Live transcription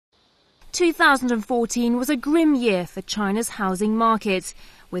2014 was a grim year for China's housing market,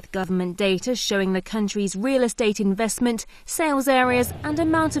 with government data showing the country's real estate investment, sales areas and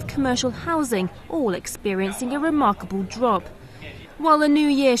amount of commercial housing all experiencing a remarkable drop. While the new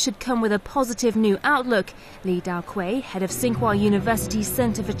year should come with a positive new outlook, Li Daokui, head of Tsinghua University's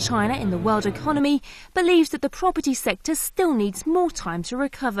Center for China in the World Economy, believes that the property sector still needs more time to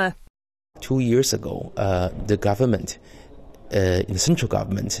recover. 2 years ago, the government, the central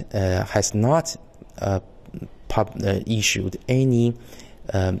government, has not issued any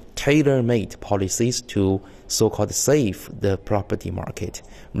tailor-made policies to so-called save the property market.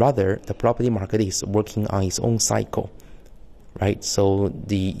 Rather, the property market is working on its own cycle. Right, so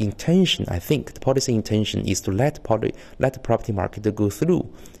the intention, I think, the policy intention is to let the property market go through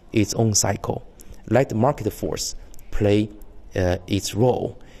its own cycle, let the market force play its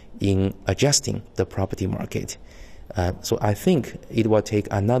role in adjusting the property market. So I think it will take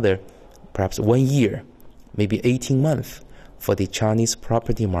another, perhaps 1 year, maybe 18 months, for the Chinese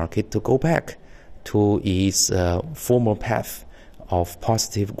property market to go back to its former path of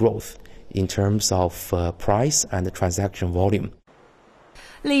positive growth in terms of price and transaction volume.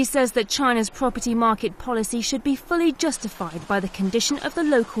 Li says that China's property market policy should be fully justified by the condition of the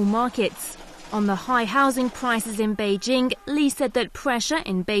local markets. On the high housing prices in Beijing, Li said that pressure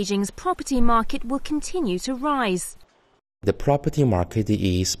in Beijing's property market will continue to rise. The property market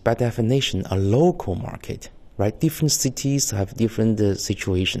is, by definition, a local market, right? Different cities have different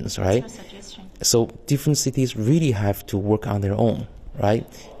situations, right? So different cities really have to work on their own, right?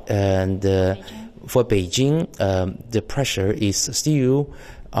 And for Beijing, the pressure is still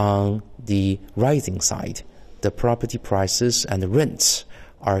on the rising side. The property prices and the rents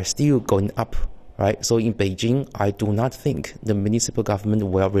are still going up, right? So in Beijing, I do not think the municipal government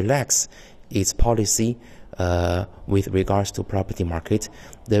will relax its policy with regards to property market.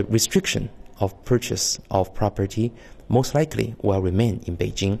 The restriction of purchase of property most likely will remain in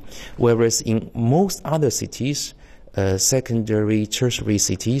Beijing, whereas in most other cities, secondary, tertiary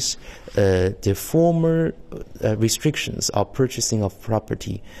cities, the former restrictions of purchasing of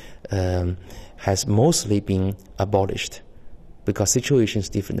property has mostly been abolished because situation is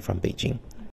different from Beijing.